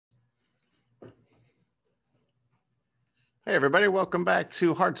Hey everybody, welcome back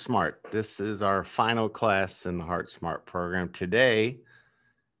to Heart Smart. This is our final class in the Heart Smart program. Today,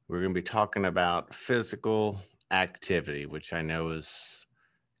 we're going to be talking about physical activity, which I know is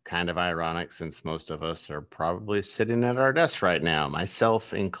kind of ironic since most of us are probably sitting at our desks right now,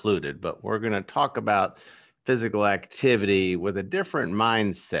 myself included. But we're going to talk about physical activity with a different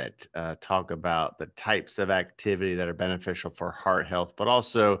mindset, talk about the types of activity that are beneficial for heart health, but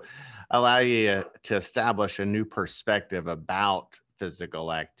also allow you to establish a new perspective about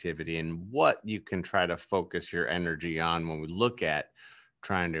physical activity and what you can try to focus your energy on when we look at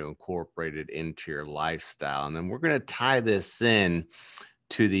trying to incorporate it into your lifestyle. And then we're going to tie this in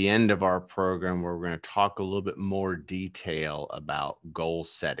to the end of our program where we're going to talk a little bit more detail about goal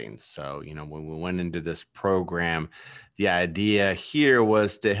setting. So, when we went into this program, the idea here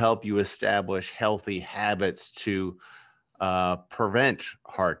was to help you establish healthy habits to prevent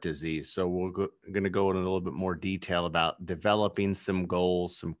heart disease. So we're going to go in a little bit more detail about developing some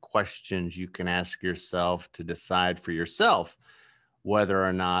goals, some questions you can ask yourself to decide for yourself whether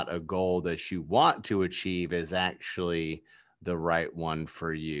or not a goal that you want to achieve is actually the right one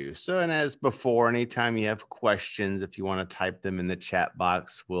for you. So, and as before, anytime you have questions, if you want to type them in the chat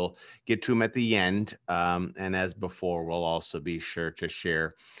box, we'll get to them at the end. And as before, we'll also be sure to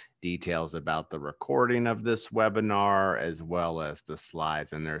share details about the recording of this webinar as well as the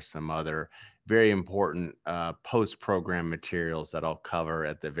slides. And there's some other very important post-program materials that I'll cover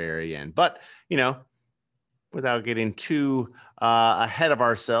at the very end. But, without getting too ahead of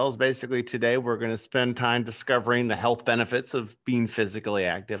ourselves, basically today we're going to spend time discovering the health benefits of being physically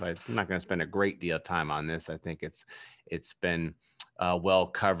active. I'm not going to spend a great deal of time on this. I think it's been well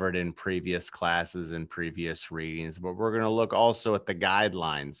covered in previous classes and previous readings, but we're going to look also at the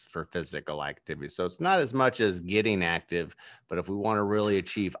guidelines for physical activity. So it's not as much as getting active, but if we want to really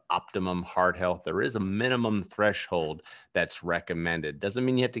achieve optimum heart health, there is a minimum threshold that's recommended. Doesn't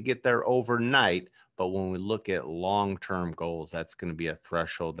mean you have to get there overnight, but when we look at long-term goals, that's going to be a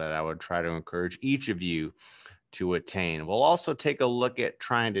threshold that I would try to encourage each of you to attain. We'll also take a look at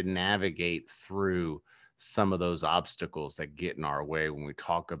trying to navigate through some of those obstacles that get in our way when we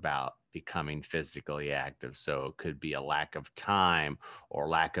talk about becoming physically active. So it could be a lack of time or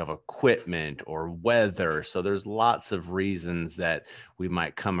lack of equipment or weather. So there's lots of reasons that we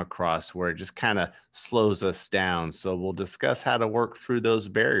might come across where it just kind of slows us down. So we'll discuss how to work through those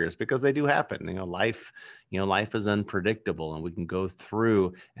barriers because they do happen. Life is unpredictable and we can go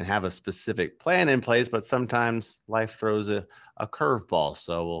through and have a specific plan in place, but sometimes life throws a curveball.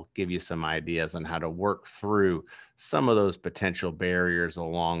 So we'll give you some ideas on how to work through some of those potential barriers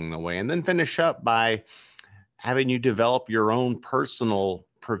along the way, and then finish up by having you develop your own personal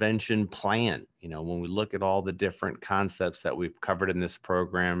prevention plan. When we look at all the different concepts that we've covered in this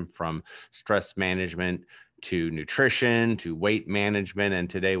program, from stress management to nutrition to weight management, and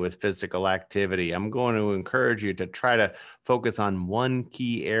today with physical activity, I'm going to encourage you to try to focus on one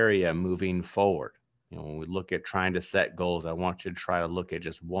key area moving forward. When we look at trying to set goals, I want you to try to look at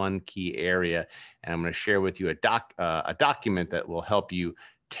just one key area, and I'm going to share with you a document that will help you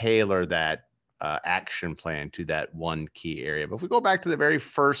tailor that action plan to that one key area. But if we go back to the very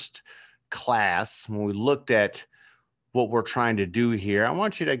first class, when we looked at what we're trying to do here, I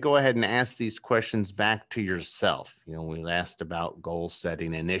want you to go ahead and ask these questions back to yourself. We asked about goal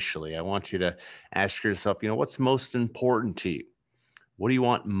setting initially. I want you to ask yourself, what's most important to you? What do you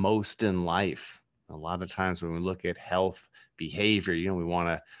want most in life? A lot of times when we look at health behavior, we want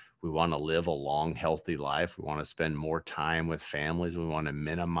to live a long, healthy life. We want to spend more time with families. We want to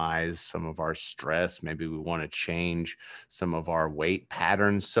minimize some of our stress. Maybe we want to change some of our weight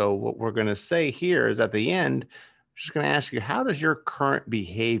patterns. So what we're going to say here is at the end, I'm just going to ask you, how does your current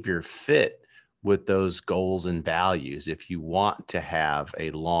behavior fit with those goals and values if you want to have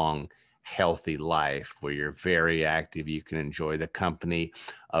a long, healthy life where you're very active, you can enjoy the company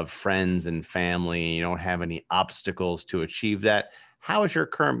of friends and family, and you don't have any obstacles to achieve that? How is your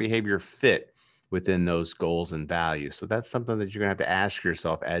current behavior fit within those goals and values? So that's something that you're going to have to ask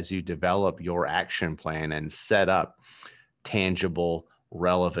yourself as you develop your action plan and set up tangible,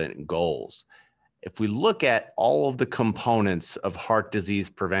 relevant goals. If we look at all of the components of heart disease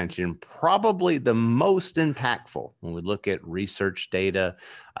prevention, probably the most impactful when we look at research data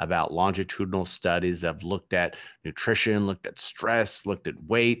about longitudinal studies that have looked at nutrition, looked at stress, looked at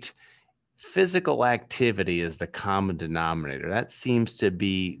weight, physical activity is the common denominator. That seems to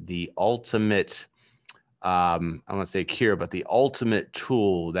be the ultimate, I want to say cure, but the ultimate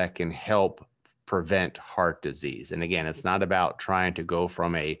tool that can help prevent heart disease. And again, it's not about trying to go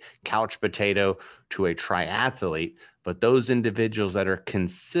from a couch potato to a triathlete, but those individuals that are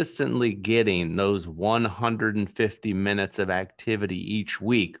consistently getting those 150 minutes of activity each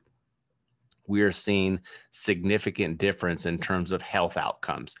week, we are seeing significant difference in terms of health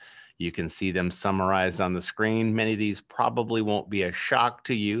outcomes. You can see them summarized on the screen. Many of these probably won't be a shock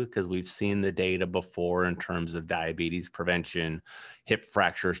to you because we've seen the data before in terms of diabetes prevention, hip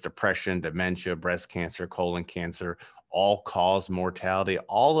fractures, depression, dementia, breast cancer, colon cancer, all-cause mortality.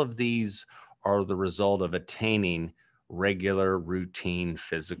 All of these are the result of attaining regular routine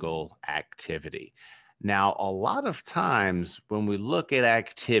physical activity. Now, a lot of times when we look at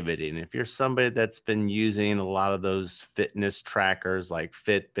activity, and if you're somebody that's been using a lot of those fitness trackers like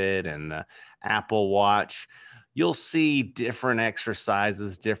Fitbit and the Apple Watch, you'll see different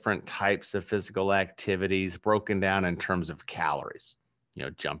exercises, different types of physical activities broken down in terms of calories. You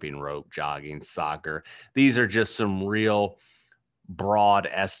know, jumping rope, jogging, soccer. These are just some real broad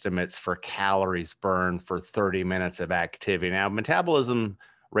estimates for calories burned for 30 minutes of activity. Now, metabolism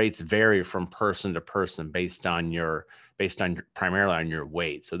rates vary from person to person based on primarily on your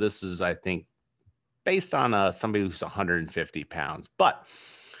weight. So this is, I think, based on somebody who's 150 pounds. But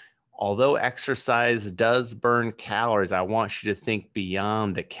although exercise does burn calories, I want you to think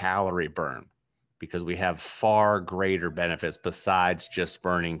beyond the calorie burn because we have far greater benefits besides just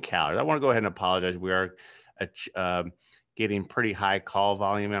burning calories. I want to go ahead and apologize. We are getting pretty high call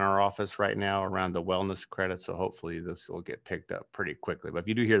volume in our office right now around the wellness credit. So hopefully this will get picked up pretty quickly. But if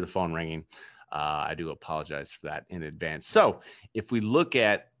you do hear the phone ringing, I do apologize for that in advance. So if we look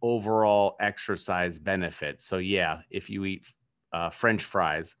at overall exercise benefits, so yeah, if you eat French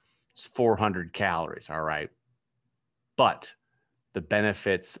fries, it's 400 calories, all right? But the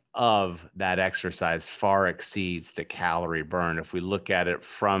benefits of that exercise far exceeds the calorie burn. If we look at it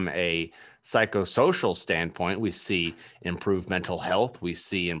from a psychosocial standpoint, we see improved mental health, we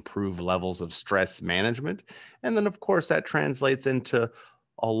see improved levels of stress management, and then of course that translates into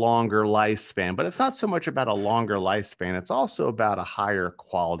a longer lifespan. But it's not so much about a longer lifespan, it's also about a higher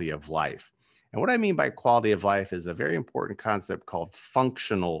quality of life. And what I mean by quality of life is a very important concept called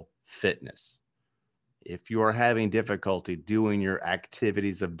functional fitness. If you are having difficulty doing your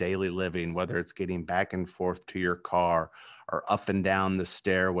activities of daily living, whether it's getting back and forth to your car or up and down the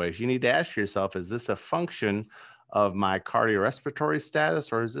stairways, you need to ask yourself, is this a function of my cardiorespiratory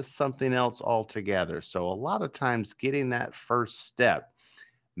status or is this something else altogether? So a lot of times getting that first step,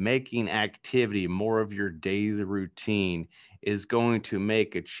 making activity more of your daily routine is going to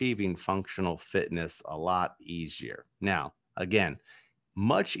make achieving functional fitness a lot easier. Now, again,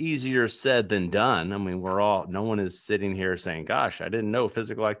 much easier said than done. I mean, no one is sitting here saying, gosh, I didn't know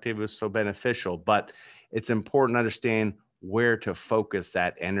physical activity was so beneficial, but it's important to understand where to focus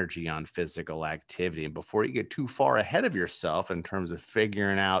that energy on physical activity. And before you get too far ahead of yourself in terms of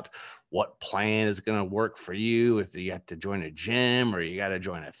figuring out what plan is going to work for you, if you have to join a gym or you got to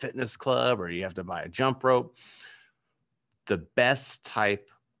join a fitness club or you have to buy a jump rope, the best type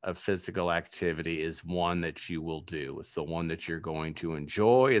of physical activity is one that you will do. It's the one that you're going to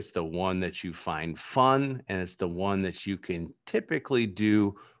enjoy. It's the one that you find fun, and it's the one that you can typically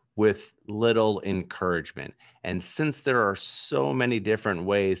do with little encouragement. And since there are so many different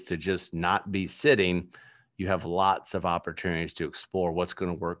ways to just not be sitting, you have lots of opportunities to explore what's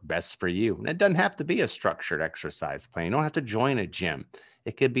going to work best for you. And it doesn't have to be a structured exercise plan. You don't have to join a gym.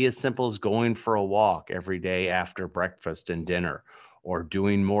 It could be as simple as going for a walk every day after breakfast and dinner, or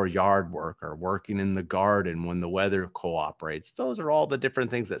doing more yard work, or working in the garden when the weather cooperates. Those are all the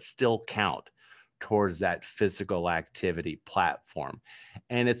different things that still count towards that physical activity platform.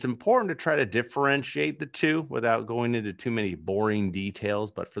 And it's important to try to differentiate the two without going into too many boring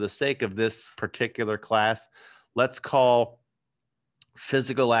details. But for the sake of this particular class, let's call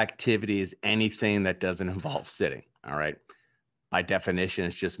physical activities anything that doesn't involve sitting. All right. By definition,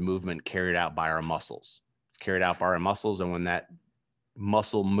 it's just movement carried out by our muscles. It's carried out by our muscles. And when that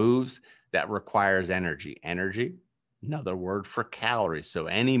muscle moves, that requires energy. Energy, another word for calories. So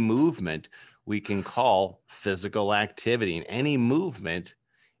any movement we can call physical activity, and any movement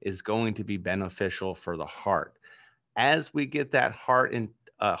is going to be beneficial for the heart. As we get that heart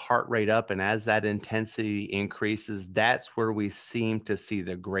rate up and as that intensity increases, that's where we seem to see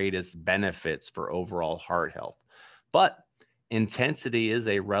the greatest benefits for overall heart health. But intensity is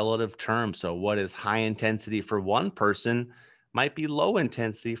a relative term. So what is high intensity for one person might be low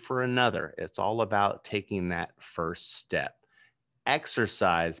intensity for another. It's all about taking that first step.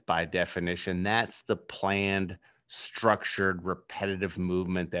 Exercise, by definition, that's the planned, structured, repetitive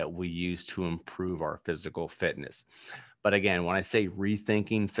movement that we use to improve our physical fitness. But again, when I say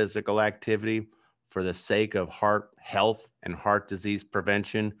rethinking physical activity, for the sake of heart health and heart disease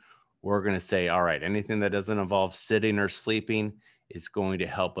prevention, we're going to say, all right, anything that doesn't involve sitting or sleeping is going to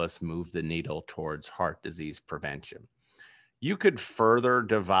help us move the needle towards heart disease prevention. You could further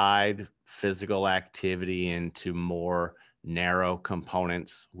divide physical activity into more narrow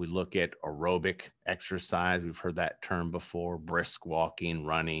components. We look at aerobic exercise. We've heard that term before: brisk walking,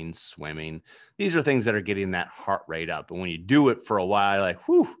 running, swimming. These are things that are getting that heart rate up. And when you do it for a while, you're like,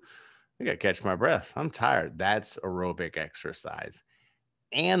 whew, I got to catch my breath. I'm tired. That's aerobic exercise.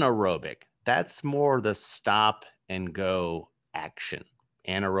 Anaerobic, that's more the stop and go action.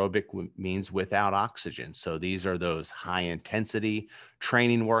 Anaerobic means without oxygen. So these are those high intensity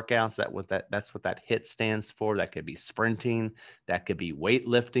training workouts. That's what that HIIT stands for. That could be sprinting, that could be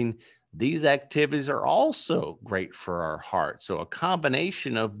weightlifting. These activities are also great for our heart. So a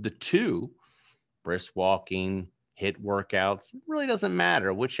combination of the two, brisk walking, HIIT workouts, it really doesn't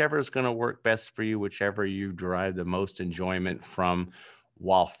matter. Whichever is going to work best for you, whichever you derive the most enjoyment from,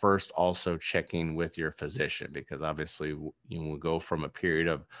 while first also checking with your physician, because obviously we'll go from a period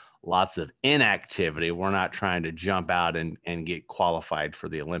of lots of inactivity. We're not trying to jump out and get qualified for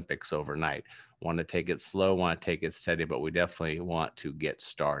the Olympics overnight. Want to take it slow, want to take it steady, but we definitely want to get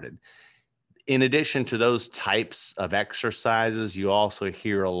started. In addition to those types of exercises, you also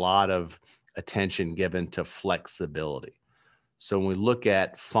hear a lot of attention given to flexibility. So when we look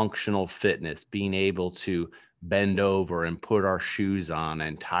at functional fitness, being able to bend over and put our shoes on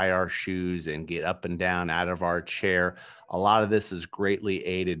and tie our shoes and get up and down out of our chair, a lot of this is greatly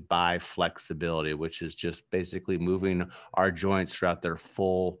aided by flexibility, which is just basically moving our joints throughout their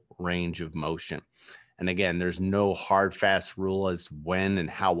full range of motion. And again, there's no hard, fast rule as when and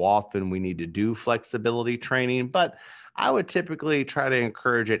how often we need to do flexibility training, but I would typically try to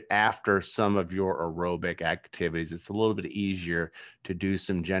encourage it after some of your aerobic activities. It's a little bit easier to do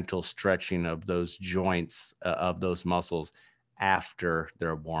some gentle stretching of those joints, of those muscles after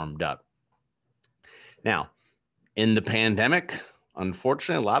they're warmed up. Now, in the pandemic,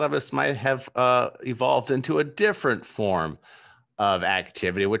 unfortunately, a lot of us might have evolved into a different form of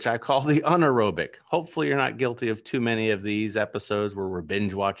activity, which I call the unaerobic. Hopefully you're not guilty of too many of these episodes where we're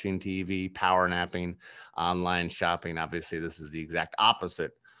binge watching TV, power napping, online shopping. Obviously, this is the exact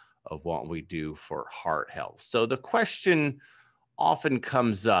opposite of what we do for heart health. So the question often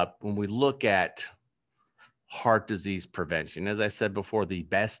comes up when we look at heart disease prevention. As I said before, the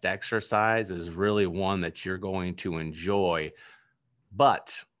best exercise is really one that you're going to enjoy,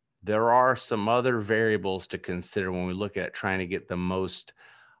 but there are some other variables to consider when we look at trying to get the most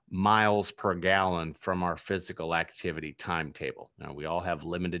miles per gallon from our physical activity timetable. Now, we all have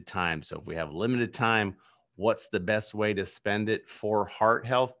limited time. So if we have limited time, what's the best way to spend it for heart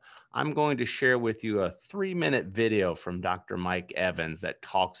health? I'm going to share with you a 3-minute video from Dr. Mike Evans that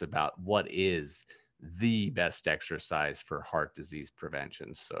talks about what is the best exercise for heart disease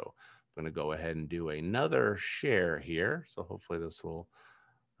prevention. So I'm going to go ahead and do another share here. So hopefully this will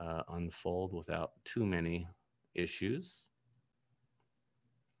unfold without too many issues.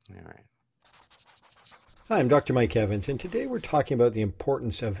 All right. Hi, I'm Dr. Mike Evans, and today we're talking about the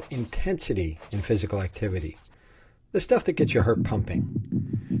importance of intensity in physical activity, the stuff that gets your heart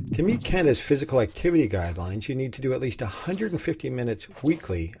pumping. To meet Canada's physical activity guidelines, you need to do at least 150 minutes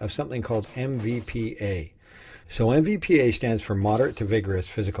weekly of something called MVPA. So MVPA stands for moderate to vigorous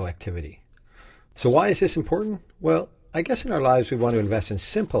physical activity. So why is this important? Well, I guess in our lives we want to invest in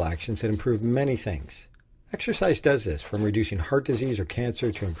simple actions that improve many things. Exercise does this, from reducing heart disease or cancer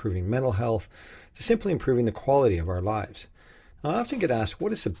to improving mental health to simply improving the quality of our lives. Now, I often get asked,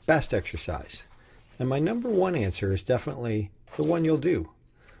 what is the best exercise? And my number one answer is definitely the one you'll do.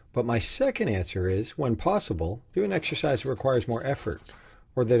 But my second answer is, when possible, do an exercise that requires more effort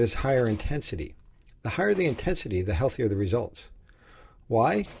or that is higher intensity. The higher the intensity, the healthier the results.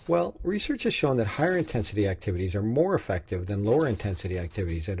 Why? Well, research has shown that higher intensity activities are more effective than lower intensity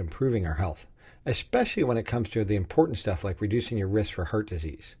activities at improving our health, especially when it comes to the important stuff like reducing your risk for heart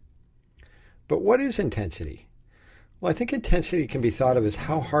disease. But what is intensity? Well, I think intensity can be thought of as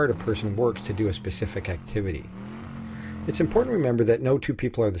how hard a person works to do a specific activity. It's important to remember that no two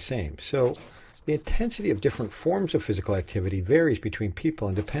people are the same, so the intensity of different forms of physical activity varies between people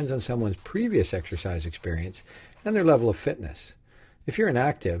and depends on someone's previous exercise experience and their level of fitness. If you're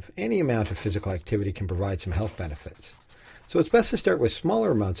inactive, any amount of physical activity can provide some health benefits. So it's best to start with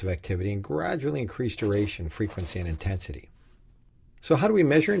smaller amounts of activity and gradually increase duration, frequency, and intensity. So how do we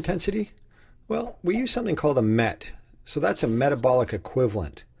measure intensity? Well, we use something called a MET. So that's a metabolic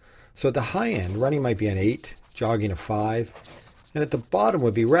equivalent. So at the high end, running might be an 8, jogging a 5, and at the bottom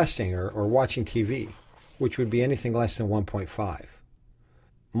would be resting or watching TV, which would be anything less than 1.5.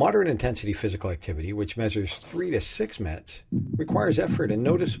 Moderate intensity physical activity, which measures 3 to 6 METs, requires effort and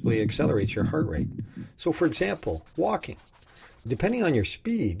noticeably accelerates your heart rate. So, for example, walking. Depending on your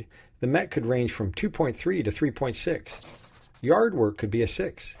speed, the MET could range from 2.3 to 3.6. Yard work could be a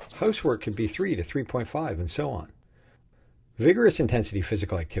 6. Housework could be 3 to 3.5, and so on. Vigorous intensity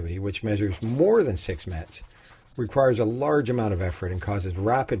physical activity, which measures more than 6 METs, requires a large amount of effort and causes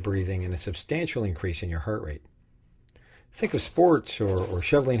rapid breathing and a substantial increase in your heart rate. Think of sports or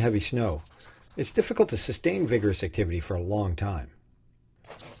shoveling heavy snow. It's difficult to sustain vigorous activity for a long time.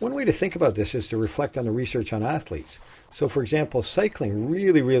 One way to think about this is to reflect on the research on athletes. So, for example, cycling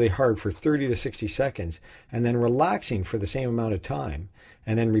really hard for 30 to 60 seconds and then relaxing for the same amount of time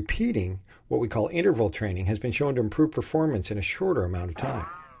and then repeating what we call interval training has been shown to improve performance in a shorter amount of time.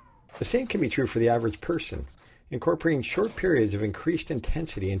 The same can be true for the average person. Incorporating short periods of increased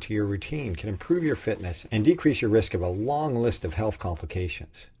intensity into your routine can improve your fitness and decrease your risk of a long list of health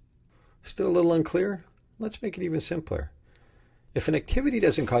complications. Still a little unclear? Let's make it even simpler. If an activity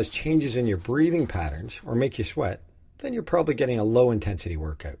doesn't cause changes in your breathing patterns or make you sweat, then you're probably getting a low intensity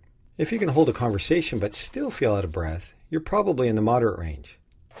workout. If you can hold a conversation but still feel out of breath, you're probably in the moderate range.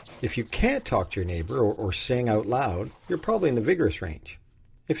 If you can't talk to your neighbor or sing out loud, you're probably in the vigorous range.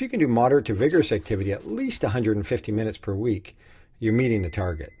 If you can do moderate to vigorous activity at least 150 minutes per week, you're meeting the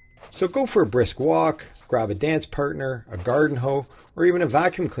target. So go for a brisk walk, grab a dance partner, a garden hoe, or even a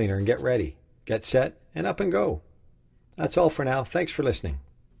vacuum cleaner and get ready. Get set and up and go. That's all for now. Thanks for listening.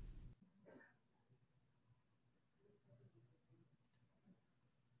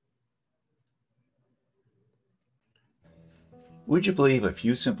 Would you believe a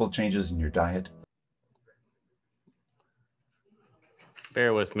few simple changes in your diet?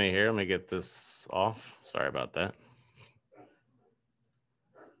 Bear with me here. Let me get this off. Sorry about that.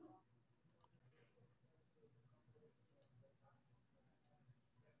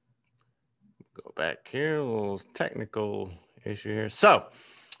 Go back here, a little technical issue here. So,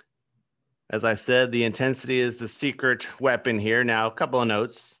 as I said, the intensity is the secret weapon here. Now, a couple of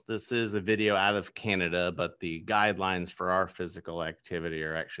notes. This is a video out of Canada, but the guidelines for our physical activity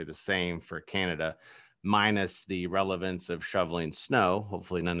are actually the same for Canada, minus the relevance of shoveling snow.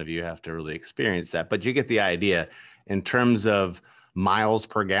 Hopefully, none of you have to really experience that, but you get the idea. In terms of miles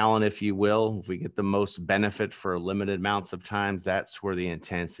per gallon, if you will, if we get the most benefit for limited amounts of times, that's where the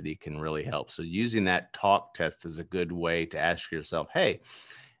intensity can really help. So using that talk test is a good way to ask yourself, hey,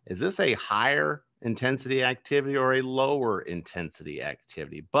 is this a higher intensity activity or a lower intensity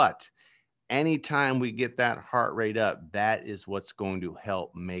activity? But anytime we get that heart rate up, that is what's going to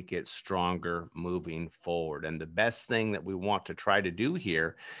help make it stronger moving forward. And the best thing that we want to try to do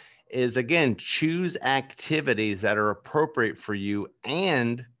here is, again, choose activities that are appropriate for you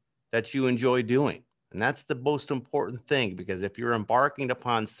and that you enjoy doing. And that's the most important thing, because if you're embarking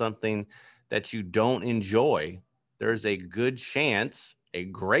upon something that you don't enjoy, there's a good chance, a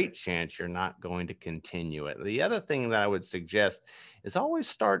great chance, you're not going to continue it. The other thing that I would suggest is always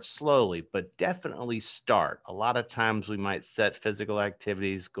start slowly, but definitely start. A lot of times we might set physical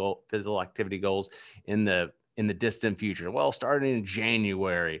activity goals in the distant future. Well, starting in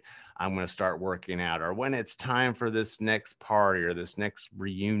January, I'm going to start working out, or when it's time for this next party or this next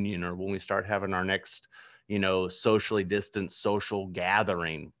reunion, or when we start having our next, socially distant social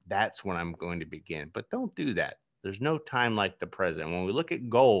gathering, that's when I'm going to begin. But don't do that. There's no time like the present. When we look at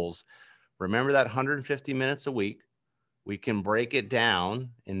goals, remember that 150 minutes a week. We can break it down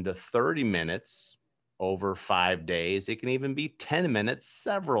into 30 minutes over 5 days. It can even be 10 minutes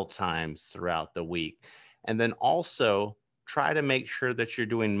several times throughout the week. And then also try to make sure that you're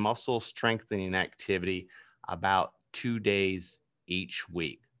doing muscle strengthening activity about 2 days each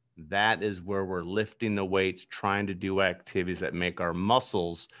week. That is where we're lifting the weights, trying to do activities that make our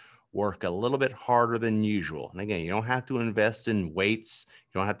muscles work a little bit harder than usual. And again, you don't have to invest in weights.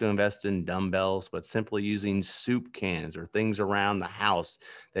 You don't have to invest in dumbbells, but simply using soup cans or things around the house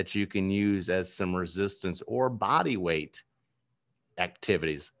that you can use as some resistance or body weight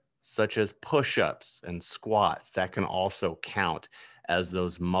activities, such as push-ups and squats, that can also count as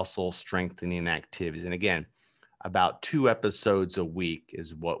those muscle strengthening activities. And again, about 2 episodes a week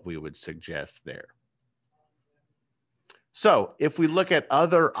is what we would suggest there. So if we look at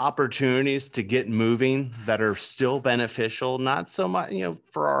other opportunities to get moving that are still beneficial, not so much,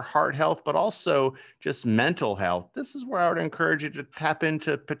 for our heart health, but also just mental health, this is where I would encourage you to tap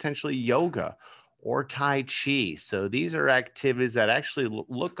into potentially yoga or Tai Chi. So these are activities that actually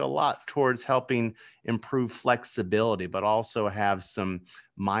look a lot towards helping improve flexibility, but also have some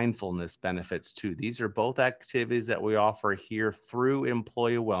mindfulness benefits too. These are both activities that we offer here through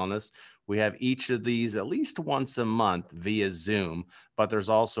Employee Wellness. We have each of these at least once a month via Zoom, but there's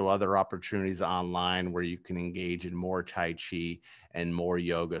also other opportunities online where you can engage in more Tai Chi and more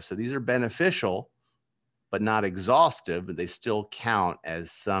yoga. So these are beneficial, but not exhaustive, but they still count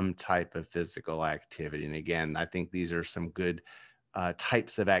as some type of physical activity. And again, I think these are some good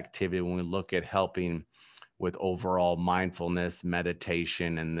types of activity when we look at helping with overall mindfulness,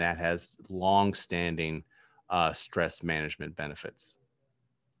 meditation, and that has long-standing stress management benefits.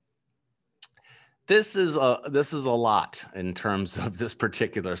 This is a lot in terms of this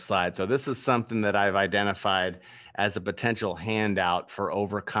particular slide. So this is something that I've identified as a potential handout for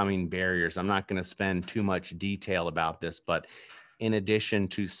overcoming barriers. I'm not going to spend too much detail about this, but in addition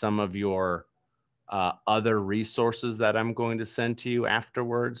to some of your other resources that I'm going to send to you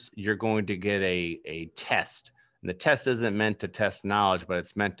afterwards, you're going to get a test. And the test isn't meant to test knowledge, but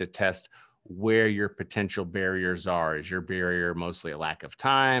it's meant to test where your potential barriers are. Is your barrier mostly a lack of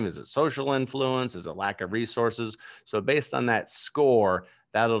time? Is it social influence? Is it lack of resources? So based on that score,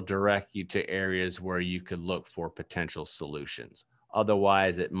 that'll direct you to areas where you could look for potential solutions.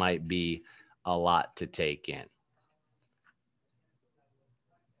 Otherwise, it might be a lot to take in.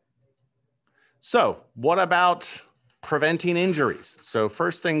 So what about preventing injuries? So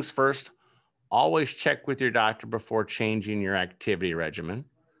first things first, always check with your doctor before changing your activity regimen.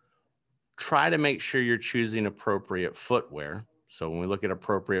 Try to make sure you're choosing appropriate footwear. So when we look at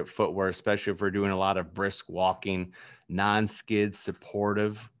appropriate footwear, especially if we're doing a lot of brisk walking, non-skid,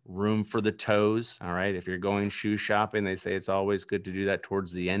 supportive, room for the toes, all right? If you're going shoe shopping, they say it's always good to do that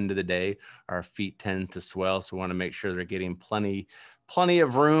towards the end of the day. Our feet tend to swell, so we want to make sure they're getting plenty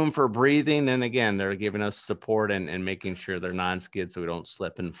of room for breathing. And again, they're giving us support and making sure they're non-skid so we don't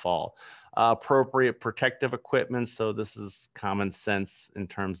slip and fall. Appropriate protective equipment. So this is common sense in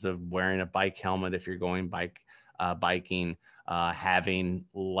terms of wearing a bike helmet if you're going biking, having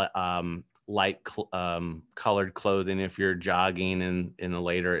light colored clothing if you're jogging in a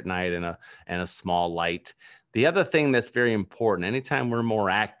later at night and a small light. The other thing that's very important, anytime we're more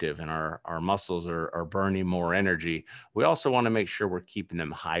active and our muscles are burning more energy, we also want to make sure we're keeping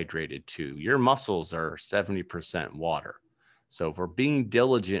them hydrated too. Your muscles are 70% water. So if we're being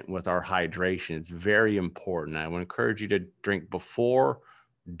diligent with our hydration, it's very important. I would encourage you to drink before,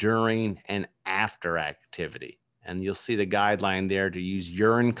 during, and after activity. And you'll see the guideline there to use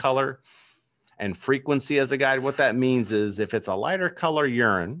urine color and frequency as a guide. What that means is if it's a lighter color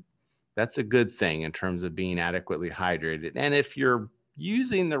urine, that's a good thing in terms of being adequately hydrated. And if you're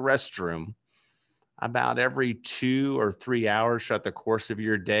using the restroom about every 2 or 3 hours throughout the course of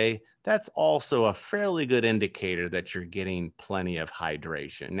your day, that's also a fairly good indicator that you're getting plenty of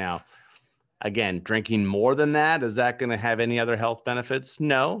hydration. Now, again, drinking more than that, is that going to have any other health benefits?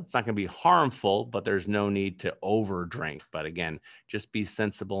 No, it's not going to be harmful, but there's no need to over drink. But again, just be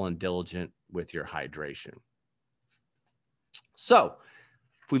sensible and diligent with your hydration. So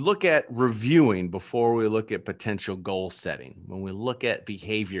if we look at reviewing before we look at potential goal setting, when we look at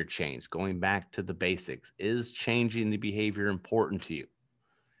behavior change, going back to the basics, is changing the behavior important to you?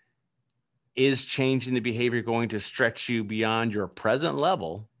 Is changing the behavior going to stretch you beyond your present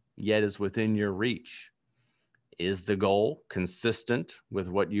level, yet is within your reach? Is the goal consistent with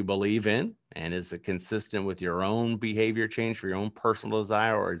what you believe in? And is it consistent with your own behavior change for your own personal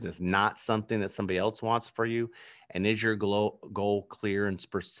desire? Or is this not something that somebody else wants for you? And is your goal clear and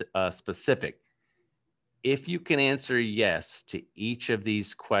specific? If you can answer yes to each of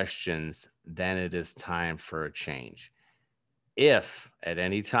these questions, then it is time for a change. If at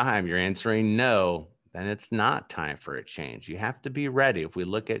any time you're answering no, then it's not time for a change. You have to be ready. If we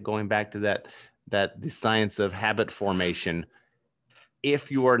look at going back to the science of habit formation, if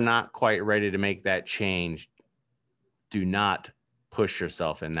you are not quite ready to make that change, do not push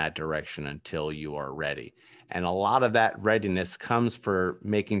yourself in that direction until you are ready. And a lot of that readiness comes for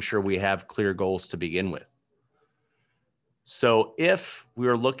making sure we have clear goals to begin with. So if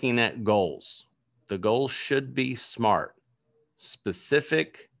we're looking at goals, the goals should be SMART: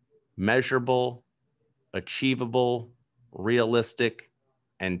 specific, measurable, achievable, realistic,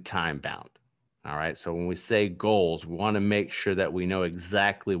 and time bound. All right. So when we say goals, we want to make sure that we know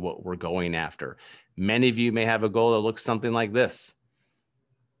exactly what we're going after. Many of you may have a goal that looks something like this: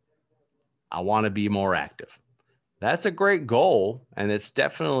 I want to be more active. That's a great goal, and it's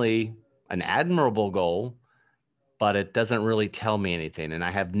definitely an admirable goal, but it doesn't really tell me anything, and I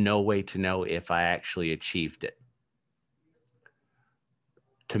have no way to know if I actually achieved it.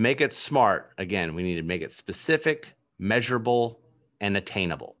 To make it SMART, again, we need to make it specific, measurable, and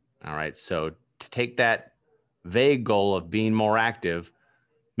attainable. All right. So to take that vague goal of being more active,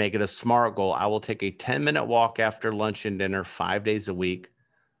 make it a SMART goal. I will take a 10-minute walk after lunch and dinner 5 days a week.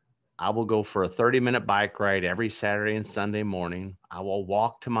 I will go for a 30-minute bike ride every Saturday and Sunday morning. I will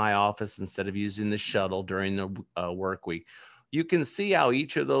walk to my office instead of using the shuttle during the work week. You can see how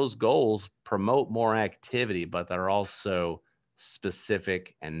each of those goals promote more activity, but they're also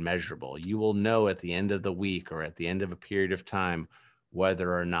specific and measurable. You will know at the end of the week or at the end of a period of time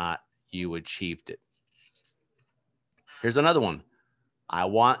whether or not you achieved it. Here's another one. I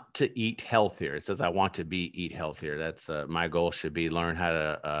want to eat healthier. It says I want to eat healthier. That's my goal should be learn how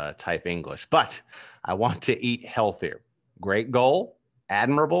to type English, but I want to eat healthier. Great goal,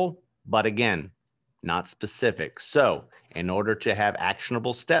 admirable, but again, not specific. So in order to have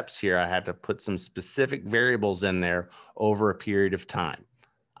actionable steps here, I have to put some specific variables in there over a period of time.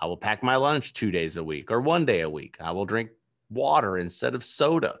 I will pack my lunch 2 days a week or 1 day a week. I will drink water instead of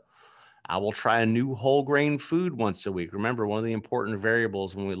soda. I will try a new whole grain food once a week. Remember, one of the important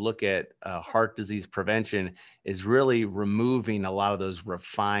variables when we look at heart disease prevention is really removing a lot of those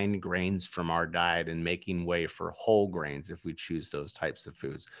refined grains from our diet and making way for whole grains if we choose those types of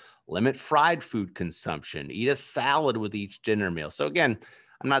foods. Limit fried food consumption. Eat a salad with each dinner meal. So again,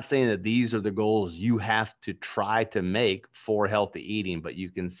 I'm not saying that these are the goals you have to try to make for healthy eating, but you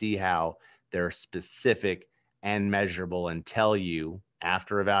can see how they're specific and measurable and tell you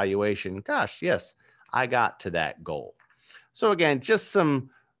after evaluation, gosh, yes, I got to that goal. So again, just some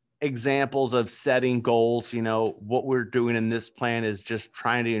examples of setting goals. You know, what we're doing in this plan is just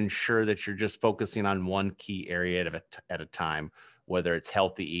trying to ensure that you're just focusing on one key area at a time, whether it's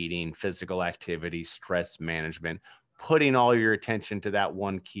healthy eating, physical activity, stress management, putting all your attention to that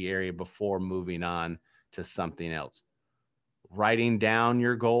one key area before moving on to something else. Writing down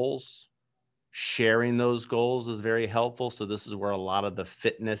your goals, sharing those goals is very helpful. So this is where a lot of the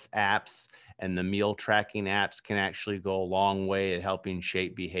fitness apps and the meal tracking apps can actually go a long way at helping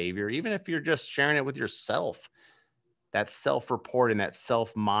shape behavior. Even if you're just sharing it with yourself, that self-reporting, that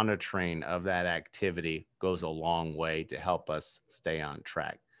self-monitoring of that activity goes a long way to help us stay on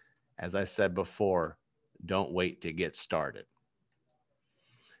track. As I said before, don't wait to get started.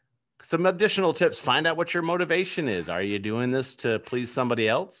 Some additional tips. Find out what your motivation is. Are you doing this to please somebody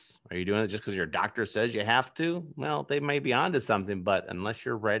else? Are you doing it just because your doctor says you have to? Well, they may be onto something, but unless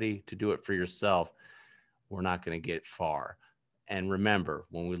you're ready to do it for yourself, we're not going to get far. And remember,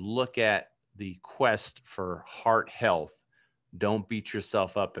 when we look at the quest for heart health, don't beat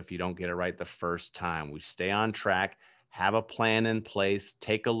yourself up if you don't get it right the first time. We stay on track. Have a plan in place.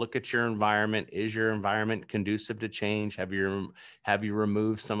 Take a look at your environment. Is your environment conducive to change? Have you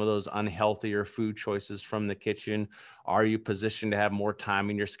removed some of those unhealthier food choices from the kitchen? Are you positioned to have more time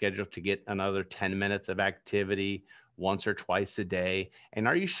in your schedule to get another 10 minutes of activity once or twice a day? And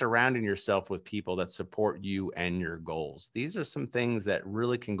are you surrounding yourself with people that support you and your goals? These are some things that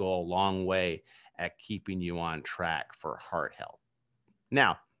really can go a long way at keeping you on track for heart health.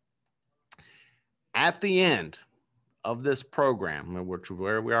 Now, at the end of this program,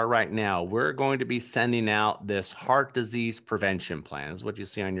 where we are right now, we're going to be sending out this heart disease prevention plan. This is what you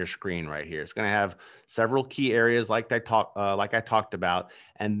see on your screen right here. It's going to have several key areas like I talked about,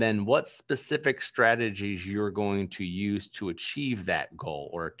 and then what specific strategies you're going to use to achieve that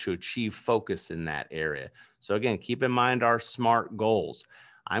goal or to achieve focus in that area. So again, keep in mind our SMART goals.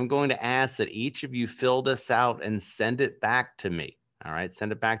 I'm going to ask that each of you fill this out and send it back to me. All right,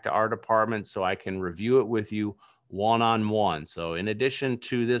 send it back to our department so I can review it with you one-on-one. So in addition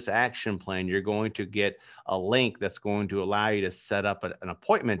to this action plan, you're going to get a link that's going to allow you to set up an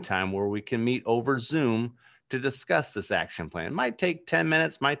appointment time where we can meet over Zoom to discuss this action plan. It might take 10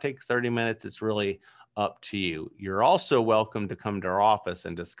 minutes, might take 30 minutes. It's really up to you. You're also welcome to come to our office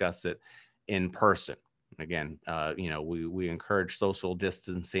and discuss it in person. Again, we encourage social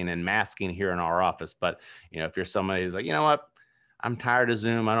distancing and masking here in our office, but if you're somebody who's like, you know what, I'm tired of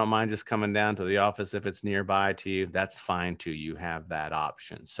Zoom, I don't mind just coming down to the office if it's nearby to you, that's fine too. You have that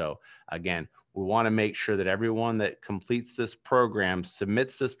option. So again, we want to make sure that everyone that completes this program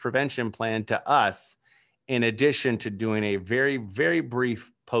submits this prevention plan to us in addition to doing a very, very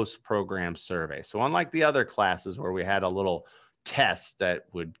brief post-program survey. So unlike the other classes where we had a little test that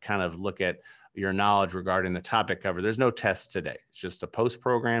would kind of look at your knowledge regarding the topic covered, there's no test today. It's just a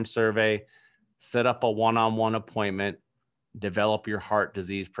post-program survey, set up a one-on-one appointment, develop your heart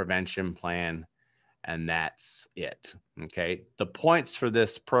disease prevention plan, and that's it. Okay. The points for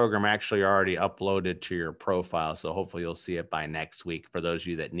this program actually are already uploaded to your profile. So hopefully you'll see it by next week for those of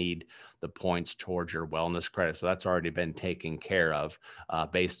you that need the points towards your wellness credit. So that's already been taken care of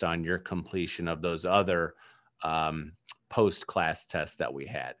based on your completion of those other post-class tests that we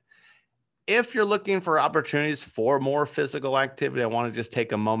had. If you're looking for opportunities for more physical activity, I want to just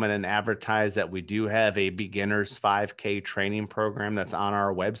take a moment and advertise that we do have a beginner's 5K training program that's on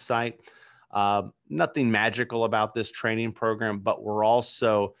our website. Nothing magical about this training program, but we're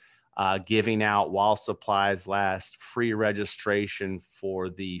also giving out, while supplies last, free registration for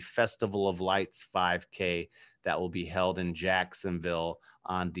the Festival of Lights 5K that will be held in Jacksonville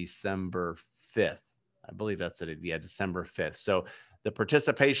on December 5th. I believe that's it. Yeah, December 5th. So the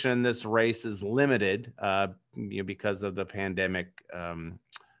participation in this race is limited because of the pandemic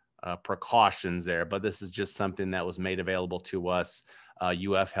precautions there, but this is just something that was made available to us.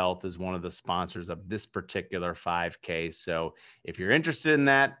 UF Health is one of the sponsors of this particular 5K. So if you're interested in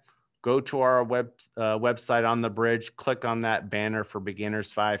that, go to our website on the bridge, click on that banner for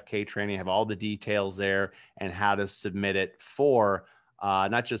beginners 5K training, have all the details there and how to submit it for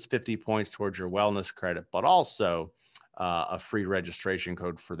not just 50 points towards your wellness credit, but also a free registration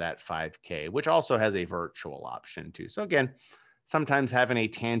code for that 5K, which also has a virtual option too. So again, sometimes having a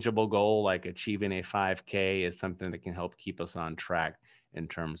tangible goal like achieving a 5K is something that can help keep us on track in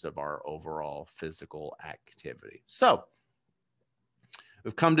terms of our overall physical activity. So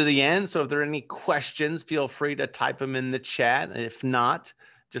we've come to the end. So if there are any questions, feel free to type them in the chat. If not,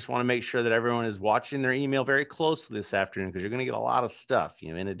 just want to make sure that everyone is watching their email very closely this afternoon, because you're going to get a lot of stuff.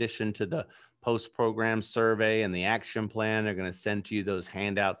 In addition to the post-program survey and the action plan, they're going to send to you those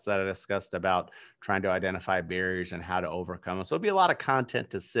handouts that I discussed about trying to identify barriers and how to overcome them. So it'll be a lot of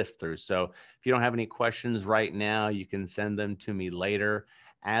content to sift through. So if you don't have any questions right now, you can send them to me later.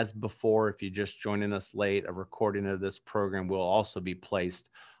 As before, if you're just joining us late, a recording of this program will also be placed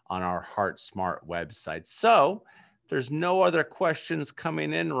on our HeartSmart website. So there's no other questions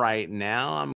coming in right now. I'm